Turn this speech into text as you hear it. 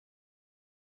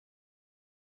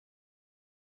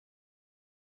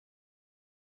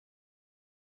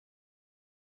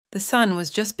The sun was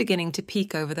just beginning to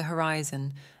peek over the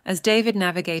horizon as David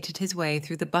navigated his way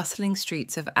through the bustling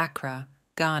streets of Accra,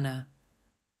 Ghana.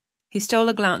 He stole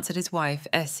a glance at his wife,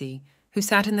 Essie, who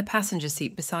sat in the passenger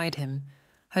seat beside him,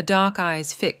 her dark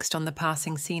eyes fixed on the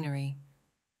passing scenery.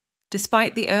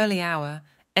 Despite the early hour,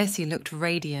 Essie looked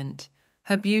radiant,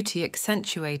 her beauty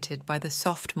accentuated by the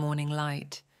soft morning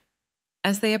light.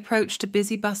 As they approached a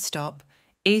busy bus stop,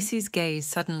 Essie's gaze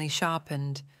suddenly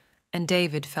sharpened, and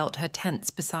David felt her tense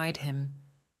beside him.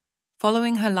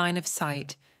 Following her line of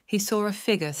sight, he saw a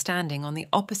figure standing on the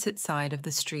opposite side of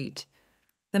the street.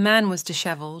 The man was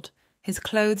dishevelled, his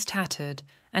clothes tattered,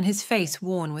 and his face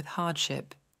worn with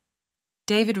hardship.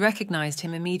 David recognized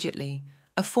him immediately,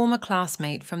 a former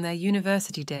classmate from their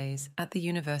university days at the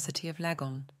University of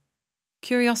Legon.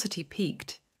 Curiosity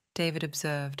piqued, David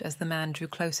observed as the man drew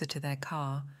closer to their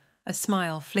car, a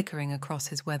smile flickering across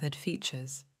his weathered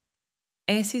features.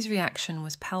 Essie's reaction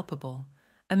was palpable,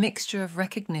 a mixture of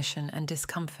recognition and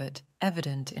discomfort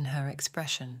evident in her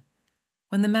expression.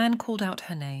 When the man called out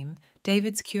her name,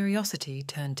 David's curiosity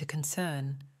turned to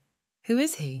concern. "Who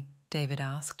is he?" David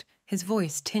asked, his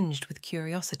voice tinged with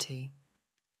curiosity.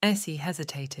 Essie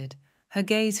hesitated, her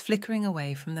gaze flickering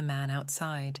away from the man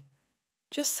outside.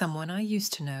 "Just someone I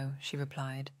used to know," she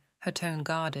replied, her tone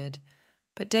guarded,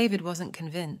 but David wasn't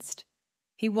convinced.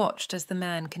 He watched as the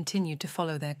man continued to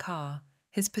follow their car,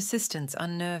 his persistence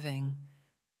unnerving.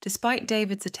 Despite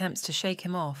David's attempts to shake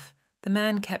him off, the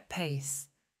man kept pace,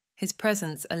 his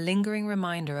presence a lingering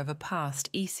reminder of a past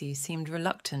Essie seemed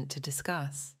reluctant to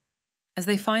discuss. As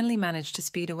they finally managed to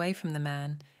speed away from the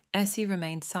man, Essie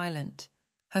remained silent,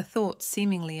 her thoughts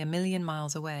seemingly a million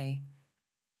miles away.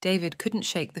 David couldn't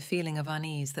shake the feeling of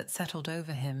unease that settled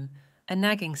over him, a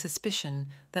nagging suspicion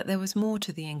that there was more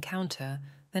to the encounter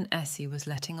than Essie was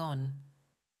letting on.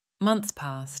 Months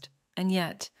passed, and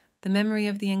yet the memory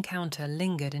of the encounter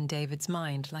lingered in David's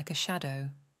mind like a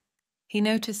shadow. He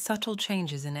noticed subtle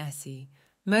changes in Essie,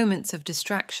 moments of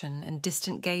distraction and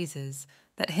distant gazes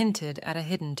that hinted at a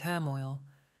hidden turmoil.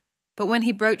 But when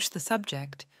he broached the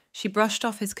subject, she brushed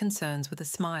off his concerns with a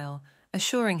smile,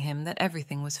 assuring him that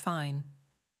everything was fine.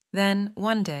 Then,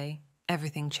 one day,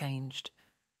 everything changed.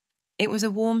 It was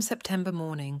a warm September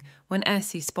morning when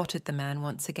Essie spotted the man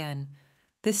once again,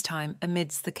 this time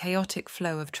amidst the chaotic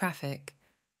flow of traffic.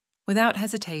 Without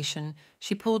hesitation,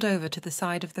 she pulled over to the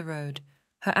side of the road,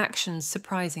 her actions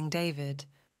surprising David.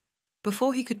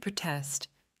 Before he could protest,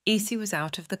 Essie was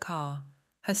out of the car,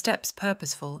 her steps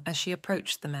purposeful as she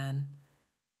approached the man.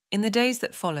 In the days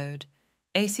that followed,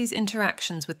 Essie's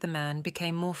interactions with the man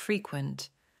became more frequent,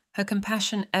 her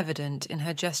compassion evident in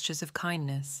her gestures of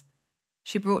kindness.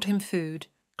 She brought him food,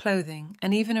 clothing,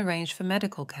 and even arranged for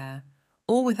medical care,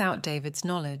 all without David's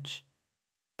knowledge.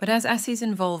 But as Essie's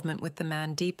involvement with the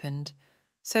man deepened,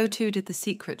 so too did the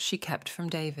secrets she kept from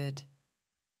David.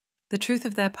 The truth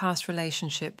of their past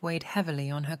relationship weighed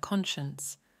heavily on her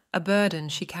conscience, a burden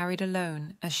she carried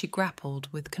alone as she grappled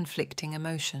with conflicting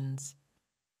emotions.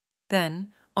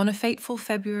 Then, on a fateful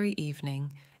February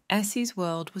evening, Essie's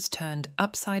world was turned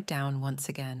upside down once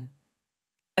again.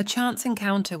 A chance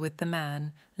encounter with the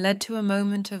man led to a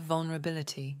moment of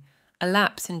vulnerability, a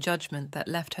lapse in judgment that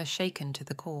left her shaken to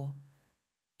the core.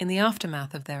 In the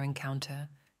aftermath of their encounter,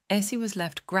 Essie was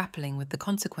left grappling with the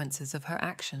consequences of her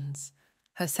actions,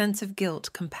 her sense of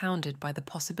guilt compounded by the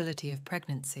possibility of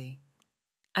pregnancy.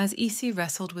 As Essie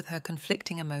wrestled with her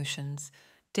conflicting emotions,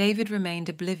 David remained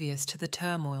oblivious to the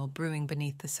turmoil brewing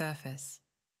beneath the surface.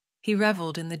 He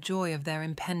revelled in the joy of their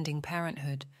impending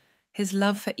parenthood, his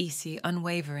love for Essie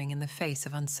unwavering in the face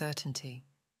of uncertainty.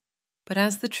 But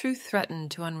as the truth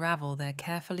threatened to unravel their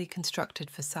carefully constructed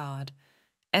facade,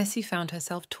 Essie found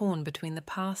herself torn between the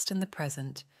past and the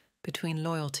present, between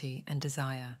loyalty and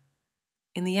desire.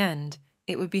 In the end,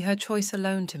 it would be her choice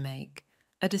alone to make,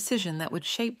 a decision that would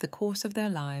shape the course of their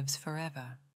lives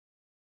forever.